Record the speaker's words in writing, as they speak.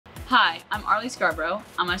Hi, I'm Arley Scarborough.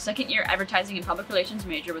 I'm a second-year advertising and public relations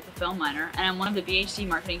major with a film minor, and I'm one of the BHC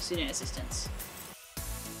marketing student assistants.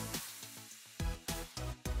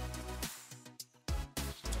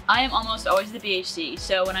 I am almost always at the BHC,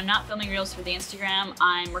 so when I'm not filming reels for the Instagram,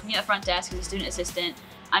 I'm working at the front desk as a student assistant,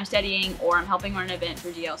 I'm studying, or I'm helping run an event for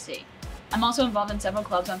GLC. I'm also involved in several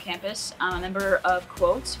clubs on campus. I'm a member of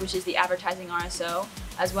Quotes, which is the advertising RSO,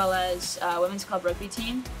 as well as Women's Club Rugby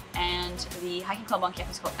team, and the hiking club on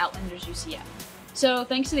campus called Outlanders UCF. So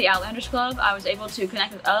thanks to the Outlanders Club, I was able to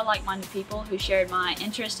connect with other like-minded people who shared my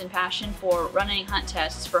interest and passion for running hunt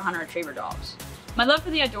tests for hunter retriever dogs. My love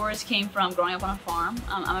for the outdoors came from growing up on a farm.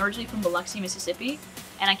 I'm originally from Biloxi, Mississippi,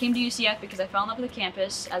 and I came to UCF because I fell in love with the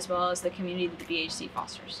campus as well as the community that the BHC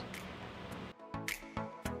fosters.